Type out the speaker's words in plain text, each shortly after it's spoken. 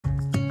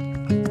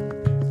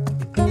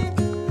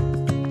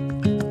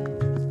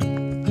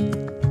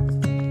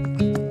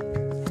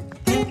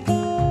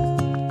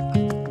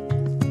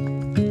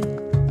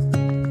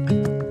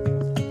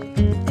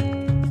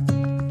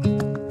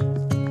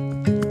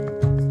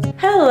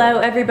Hello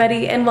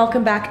everybody and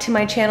welcome back to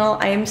my channel.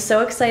 I am so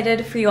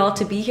excited for you all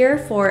to be here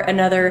for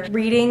another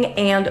reading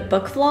and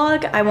book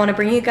vlog. I want to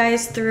bring you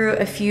guys through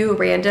a few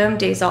random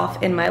days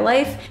off in my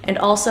life and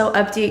also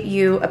update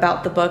you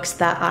about the books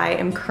that I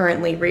am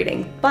currently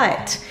reading.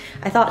 But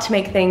I thought to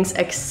make things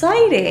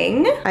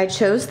exciting, I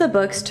chose the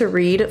books to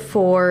read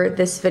for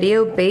this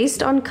video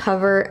based on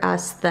cover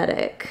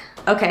aesthetic.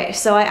 Okay,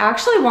 so I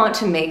actually want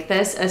to make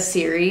this a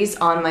series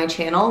on my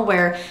channel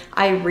where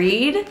I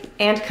read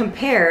and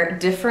compare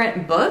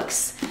different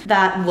books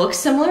that look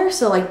similar.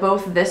 So like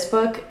both this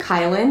book,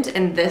 Kyland,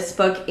 and this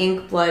book,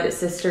 Ink Blood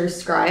Sisters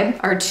Scribe,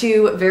 are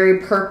two very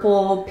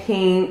purple,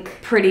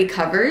 pink, pretty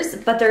covers,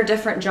 but they're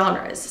different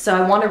genres. So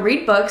I want to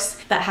read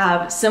books that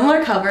have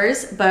similar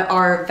covers, but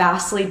are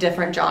vastly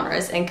different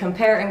genres and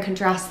compare and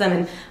contrast them.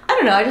 And I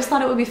don't know, I just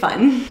thought it would be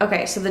fun.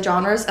 Okay, so the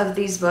genres of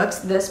these books,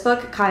 this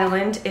book,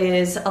 Kyland,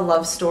 is a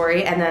love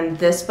story, and then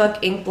this book,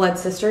 Ink Blood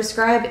Sisters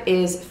Scribe,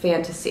 is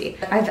fantasy.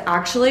 I've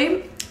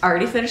actually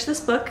already finished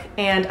this book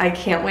and I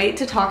can't wait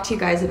to talk to you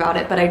guys about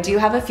it, but I do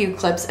have a few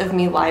clips of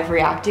me live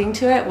reacting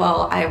to it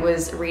while I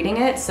was reading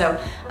it,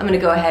 so I'm gonna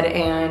go ahead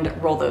and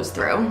roll those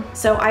through.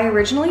 So I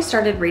originally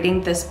started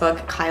reading this book,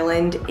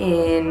 Kyland,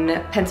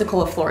 in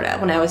Pensacola, Florida,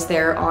 when I was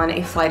there on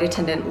a flight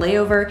attendant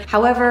layover.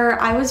 However,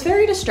 I was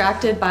very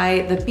distracted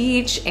by the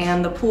beach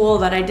and the pool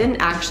that I didn't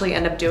actually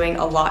end up doing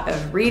a lot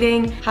of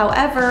reading.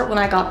 However, when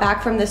I got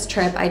back from this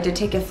trip, I did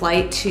take a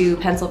flight to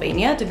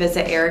Pennsylvania to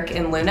visit Eric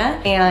and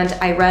Luna, and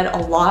I read a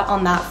lot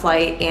on that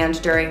flight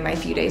and during my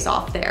few days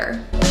off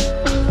there.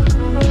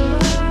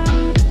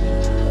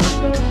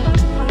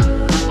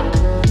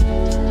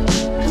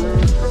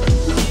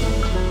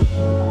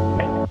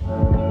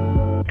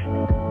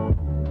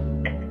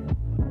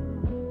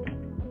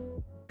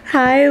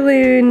 Hi,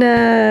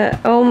 Luna.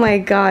 Oh my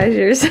gosh,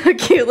 you're so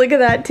cute. Look at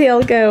that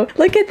tail go.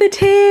 Look at the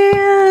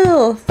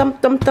tail. Thump,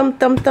 thump, thump,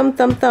 thump, thump,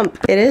 thump, thump.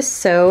 It is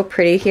so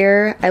pretty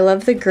here. I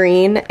love the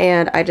green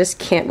and I just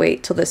can't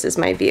wait till this is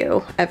my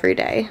view every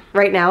day.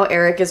 Right now,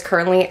 Eric is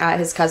currently at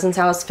his cousin's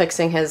house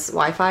fixing his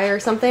Wi-Fi or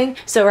something.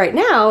 So right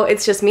now,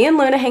 it's just me and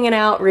Luna hanging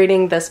out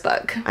reading this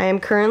book. I am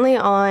currently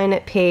on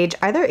page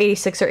either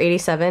 86 or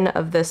 87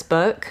 of this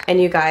book.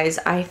 And you guys,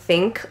 I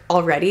think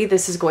already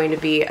this is going to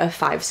be a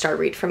 5-star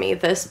read for me.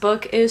 This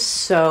book is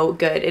so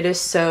good. It is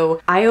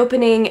so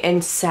eye-opening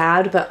and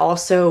sad, but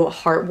also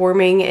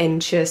heartwarming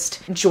and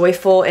just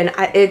joyful, and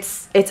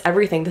it's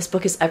everything. This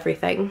book is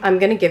everything. I'm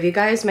gonna give you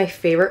guys my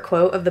favorite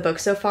quote of the book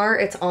so far.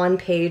 It's on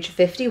page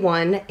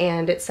 51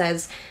 and it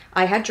says,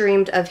 "I had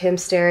dreamed of him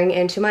staring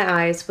into my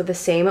eyes with the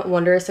same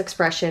wondrous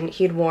expression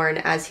he'd worn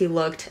as he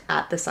looked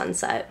at the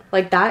sunset."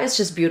 Like, that is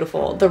just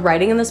beautiful. The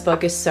writing in this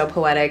book is so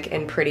poetic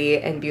and pretty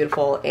and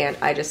beautiful, and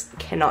I just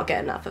cannot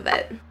get enough of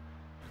it.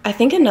 I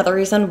think another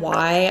reason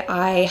why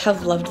I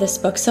have loved this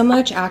book so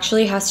much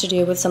actually has to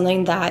do with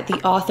something that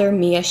the author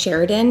Mia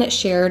Sheridan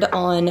shared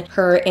on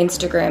her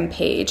Instagram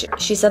page.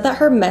 She said that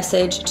her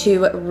message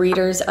to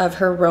readers of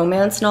her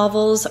romance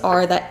novels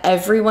are that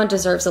everyone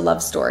deserves a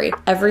love story.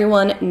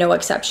 Everyone, no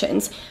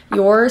exceptions.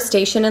 Your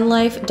station in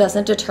life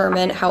doesn't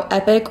determine how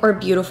epic or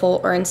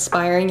beautiful or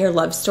inspiring your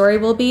love story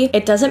will be.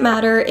 It doesn't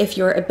matter if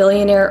you're a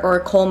billionaire or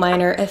a coal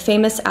miner, a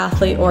famous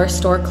athlete or a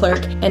store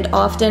clerk, and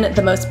often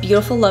the most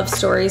beautiful love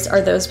stories are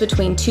those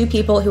between two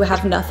people who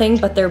have nothing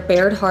but their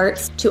bared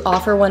hearts to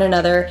offer one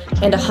another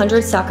and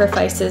 100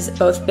 sacrifices,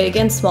 both big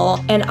and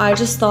small. And I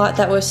just thought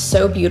that was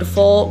so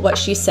beautiful what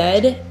she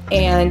said,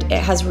 and it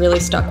has really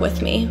stuck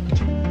with me.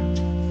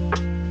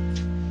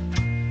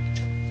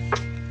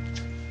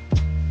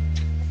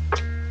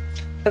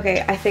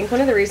 Okay, I think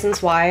one of the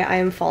reasons why I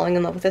am falling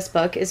in love with this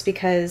book is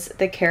because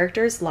the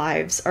characters'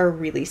 lives are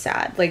really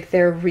sad. Like,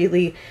 they're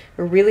really,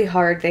 really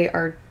hard. They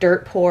are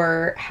dirt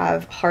poor,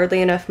 have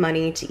hardly enough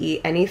money to eat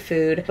any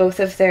food.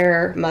 Both of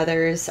their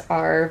mothers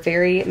are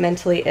very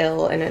mentally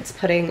ill, and it's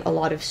putting a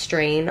lot of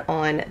strain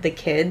on the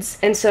kids.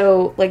 And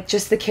so, like,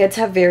 just the kids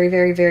have very,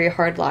 very, very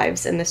hard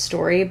lives in this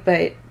story,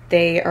 but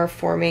they are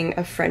forming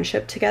a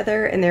friendship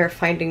together, and they're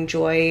finding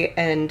joy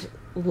and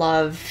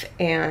love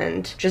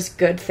and just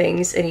good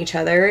things in each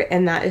other,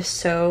 and that is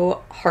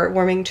so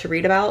heartwarming to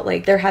read about.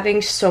 Like, they're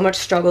having so much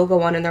struggle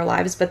go on in their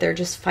lives, but they're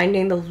just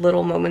finding the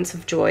little moments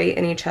of joy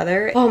in each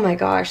other. Oh my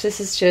gosh,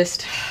 this is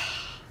just...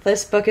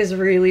 this book is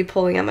really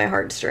pulling at my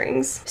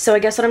heartstrings. So I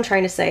guess what I'm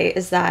trying to say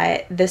is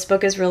that this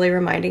book is really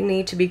reminding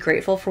me to be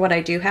grateful for what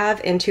I do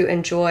have and to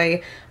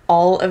enjoy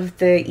all of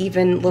the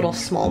even little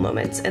small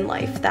moments in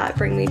life that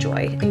bring me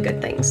joy and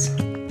good things.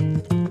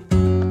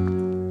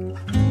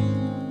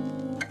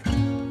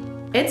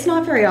 It's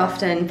not very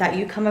often that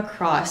you come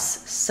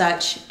across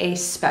such a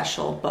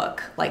special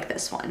book like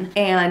this one.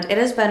 And it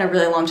has been a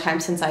really long time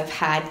since I've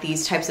had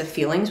these types of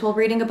feelings while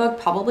reading a book,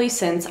 probably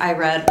since I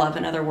read Love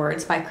and Other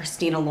Words by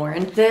Christina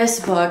Lauren. This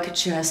book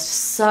just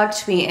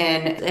sucked me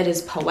in. It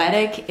is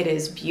poetic, it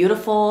is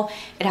beautiful,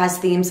 it has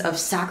themes of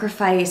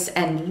sacrifice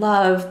and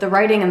love. The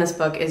writing in this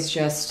book is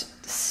just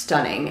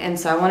stunning. And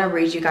so I want to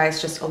read you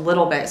guys just a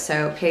little bit.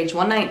 So page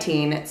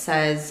 119, it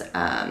says,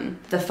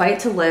 the fight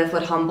to live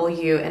would humble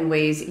you in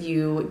ways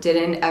you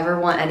didn't ever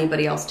want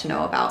anybody else to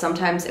know about.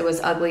 Sometimes it was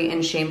ugly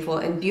and shameful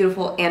and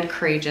beautiful and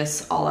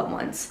courageous all at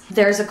once.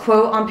 There's a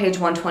quote on page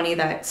 120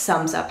 that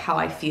sums up how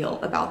I feel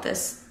about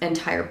this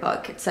entire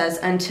book. It says,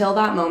 until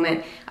that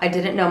moment, I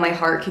didn't know my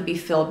heart could be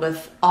filled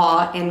with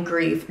awe and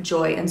grief,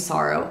 joy and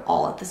sorrow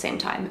all at the same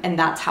time. And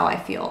that's how I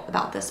feel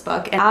about this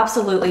book. And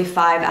absolutely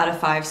 5 out of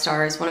 5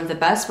 stars. One of the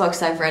best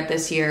books I've read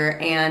this year.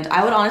 And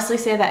I would honestly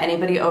say that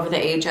anybody over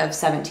the age of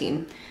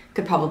 17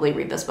 could probably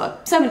read this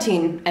book.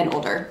 17 and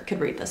older could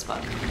read this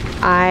book.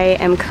 I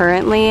am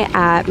currently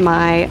at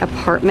my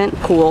apartment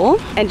pool.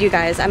 And you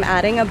guys, I'm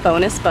adding a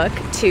bonus book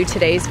to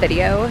today's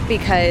video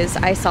because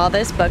I saw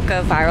this book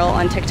go viral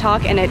on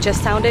TikTok and it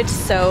just sounded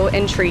so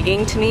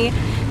intriguing to me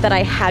that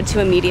I had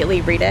to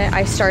immediately read it.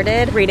 I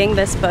started reading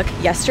this book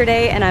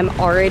yesterday and I'm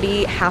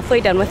already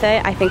halfway done with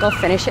it. I think I'll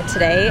finish it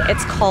today.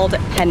 It's called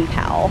Pen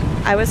Pal.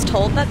 I was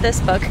told that this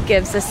book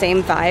gives the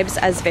same vibes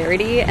as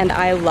Verity and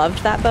I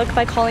loved that book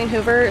by Colleen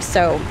Hoover,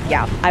 so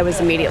yeah, I was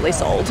immediately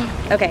sold.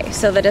 Okay,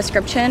 so the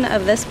description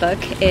of this book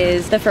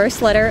is, the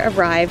first letter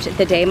arrived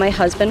the day my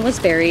husband was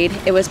buried.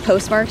 It was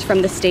postmarked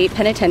from the state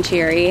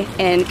penitentiary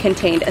and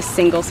contained a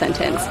single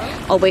sentence: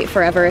 I'll wait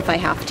forever if I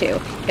have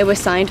to. It was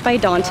signed by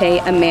Dante,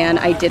 a man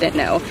I didn't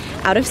know.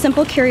 Out of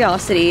simple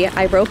curiosity,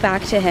 I wrote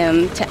back to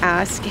him to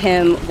ask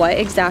him what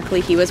exactly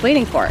he was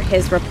waiting for.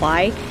 His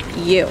reply,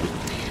 you.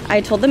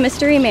 I told the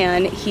mystery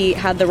man he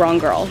had the wrong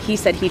girl. He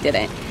said he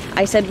didn't.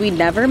 I said we'd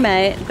never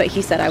met, but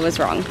he said I was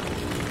wrong.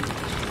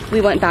 We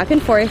went back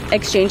and forth,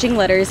 exchanging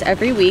letters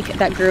every week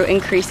that grew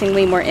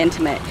increasingly more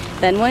intimate.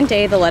 Then one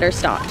day the letter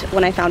stopped.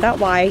 When I found out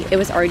why, it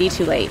was already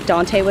too late.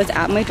 Dante was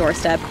at my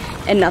doorstep,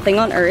 and nothing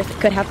on earth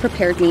could have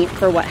prepared me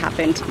for what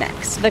happened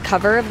next. The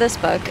cover of this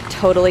book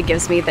totally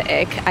gives me the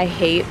ick. I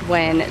hate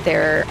when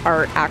there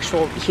are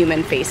actual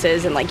human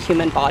faces and like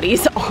human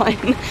bodies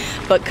on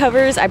book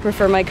covers. I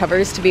prefer my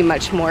covers to be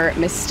much more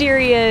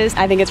mysterious.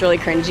 I think it's really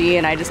cringy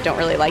and I just don't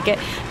really like it,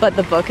 but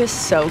the book is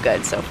so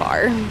good so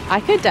far.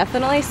 I could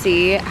definitely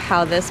see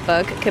how this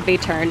book could be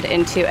turned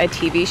into a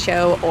TV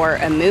show or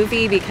a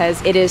movie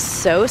because it is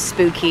so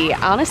spooky.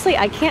 Honestly,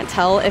 I can't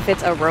tell if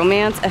it's a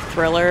romance, a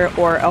thriller,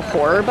 or a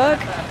horror book.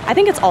 I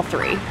think it's all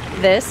three.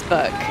 This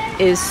book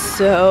is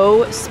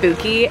so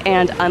spooky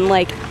and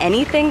unlike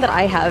anything that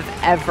I have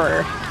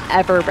ever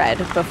read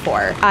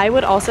before. I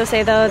would also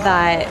say though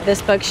that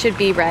this book should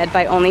be read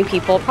by only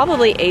people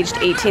probably aged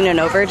 18 and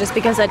over, just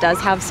because it does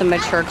have some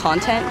mature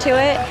content to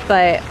it.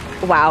 But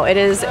wow, it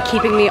is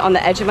keeping me on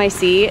the edge of my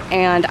seat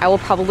and I will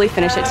probably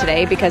finish it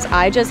today because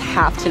I just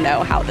have to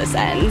know how this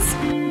ends.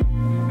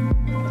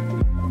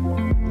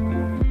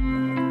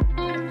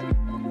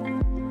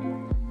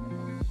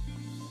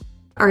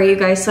 All right, you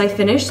guys, so I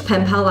finished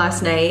Pen Pal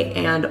last night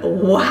and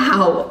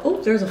wow,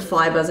 oh, there's a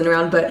fly buzzing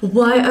around, but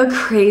what a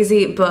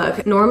crazy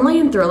book. Normally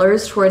in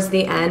thrillers towards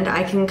the end,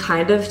 I can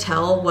kind of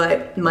tell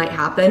what might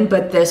happen,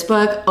 but this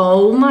book,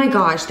 oh my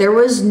gosh, there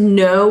was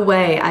no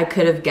way I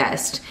could have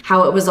guessed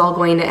how it was all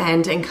going to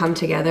end and come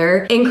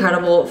together.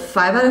 Incredible,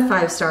 5 out of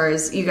 5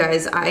 stars. You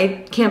guys,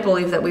 I can't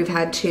believe that we've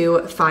had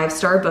 2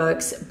 5-star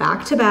books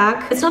back to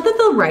back. It's not that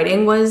the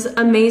writing was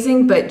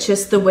amazing, but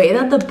just the way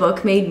that the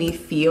book made me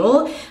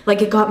feel,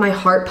 like it got my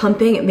heart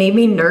pumping. It made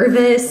me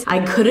nervous.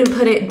 I couldn't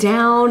put it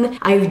down.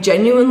 I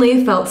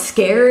genuinely felt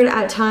scared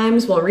at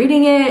times while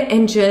reading it,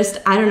 and just,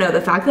 I don't know,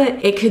 the fact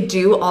that it could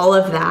do all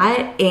of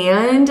that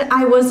and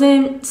I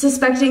wasn't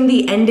suspecting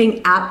the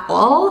ending at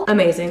all.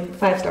 Amazing,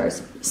 5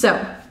 stars. So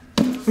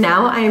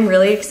now I am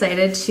really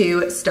excited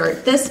to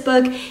start this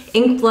book,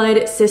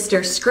 Inkblood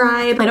Sister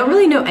Scribe. I don't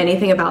really know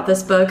anything about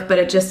this book, but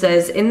it just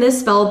says, in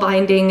this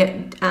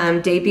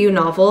spellbinding debut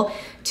novel,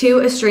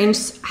 2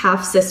 estranged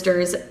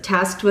half-sisters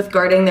tasked with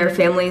guarding their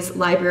family's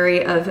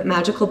library of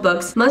magical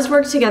books must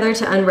work together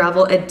to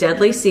unravel a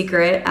deadly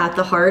secret at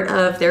the heart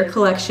of their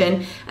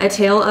collection, a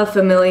tale of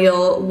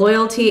familial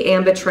loyalty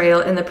and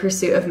betrayal in the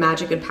pursuit of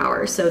magic and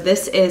power. So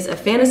this is a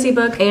fantasy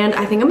book, and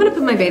I think I'm gonna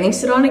put my bathing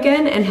suit on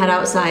again and head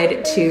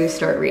outside to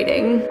start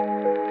reading.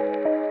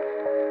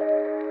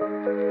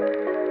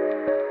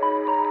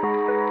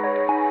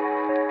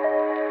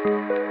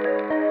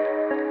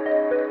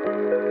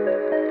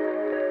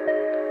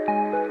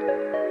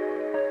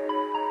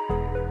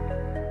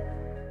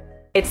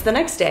 It's the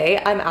next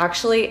day. I'm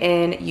actually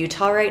in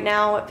Utah right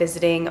now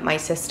visiting my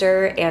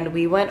sister, and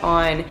we went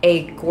on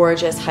a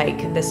gorgeous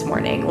hike this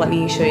morning. Let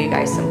me show you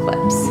guys some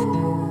clips.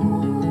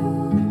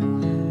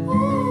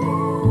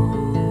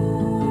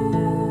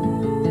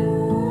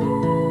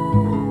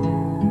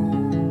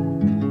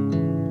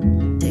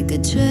 Take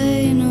a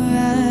train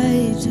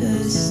ride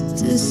just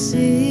to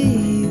see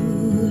you.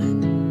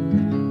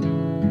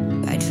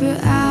 Ride for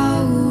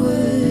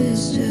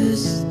hours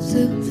just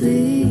to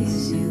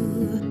please you.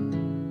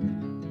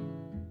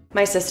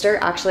 My sister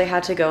actually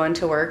had to go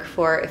into work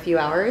for a few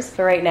hours,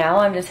 but right now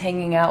I'm just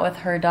hanging out with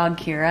her dog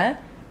Kira.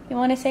 You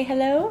want to say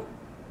hello?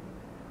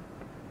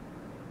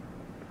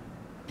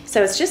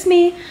 So it's just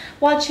me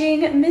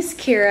watching Miss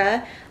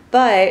Kira.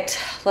 But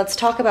let's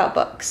talk about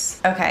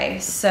books. Okay,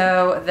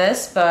 so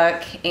this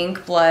book,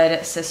 Ink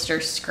Blood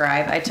Sister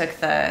Scribe, I took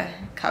the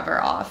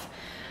cover off.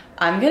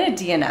 I'm gonna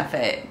DNF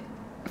it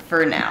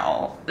for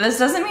now. This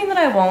doesn't mean that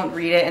I won't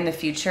read it in the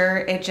future.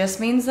 It just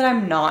means that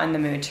I'm not in the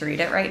mood to read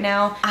it right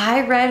now.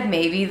 I read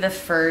maybe the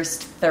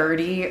first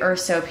 30 or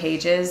so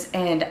pages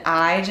and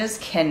I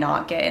just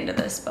cannot get into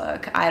this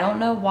book. I don't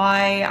know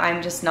why.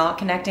 I'm just not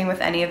connecting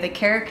with any of the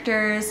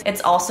characters.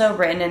 It's also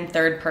written in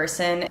third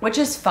person, which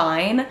is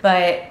fine,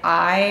 but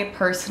I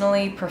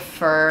personally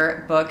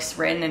prefer books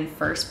written in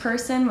first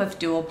person with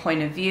dual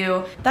point of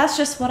view. That's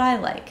just what I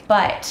like.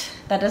 But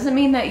that doesn't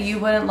mean that you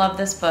wouldn't love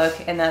this book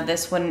and that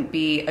this wouldn't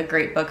be a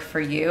great book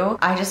for you.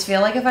 I just feel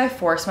like if I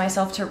force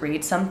myself to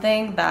read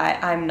something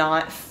that I'm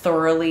not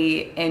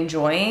thoroughly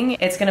enjoying,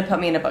 it's gonna put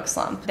me in a book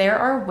slump. There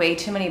are way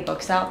too many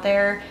books out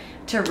there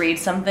to read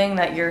something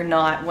that you're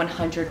not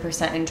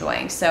 100%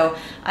 enjoying. So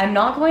I'm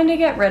not going to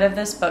get rid of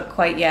this book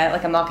quite yet.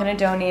 Like, I'm not going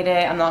to donate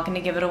it. I'm not going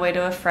to give it away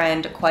to a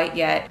friend quite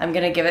yet. I'm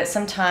going to give it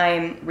some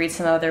time, read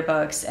some other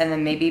books, and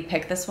then maybe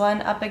pick this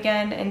one up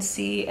again and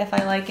see if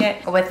I like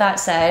it. With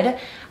that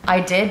said, I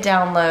did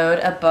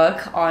download a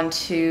book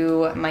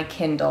onto my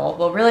Kindle.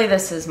 Well, really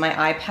this is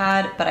my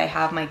iPad, but I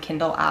have my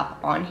Kindle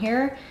app on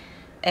here.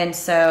 And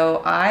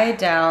so I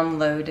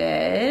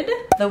downloaded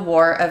The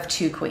War of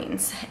Two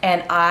Queens,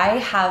 and I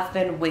have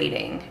been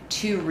waiting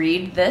to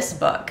read this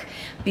book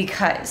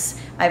because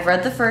I've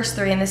read the first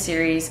 3 in the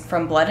series,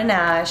 From Blood and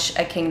Ash,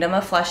 A Kingdom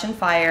of Flesh and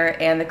Fire,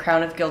 and The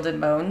Crown of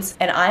Gilded Bones,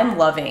 and I'm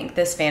loving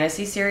this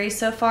fantasy series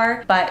so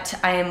far, but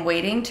I am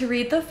waiting to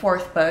read the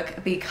 4th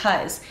book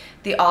because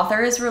the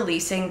author is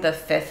releasing the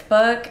 5th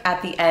book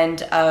at the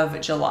end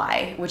of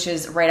July, which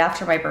is right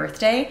after my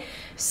birthday.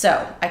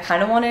 So I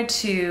kind of wanted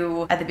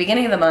to, at the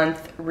beginning of the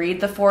month, read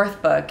the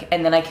 4th book,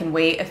 and then I can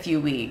wait a few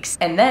weeks.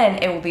 And then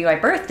it will be my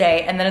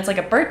birthday, and then it's like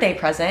a birthday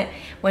present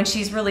when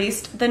she's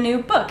released the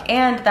new book.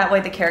 And that way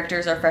the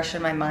characters are fresh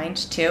in my mind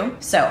too.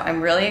 So I'm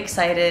really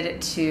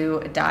excited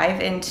to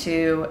dive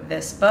into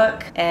this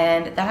book,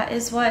 and that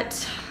is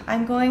what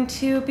I'm going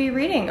to be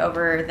reading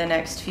over the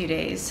next few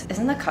days.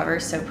 Isn't the cover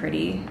so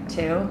pretty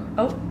too?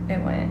 Oh, it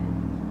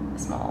went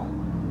small.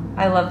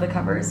 I love the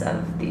covers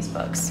of these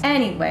books.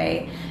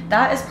 Anyway,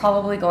 that is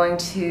probably going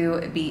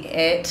to be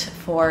it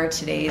for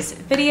today's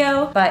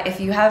video. But if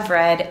you have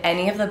read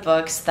any of the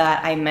books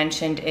that I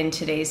mentioned in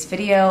today's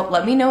video,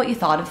 let me know what you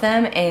thought of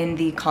them in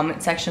the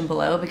comment section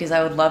below, because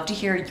I would love to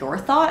hear your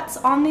thoughts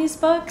on these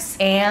books.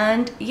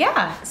 And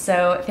yeah,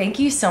 so thank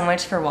you so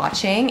much for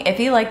watching. If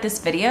you like this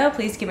video,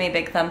 please give me a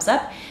big thumbs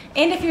up.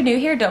 And if you're new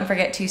here, don't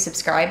forget to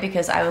subscribe,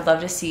 because I would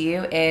love to see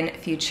you in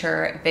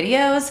future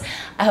videos.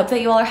 I hope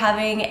that you all are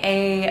having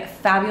a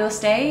fabulous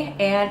day,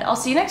 and I'll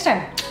see you next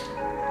time.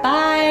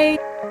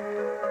 Bye.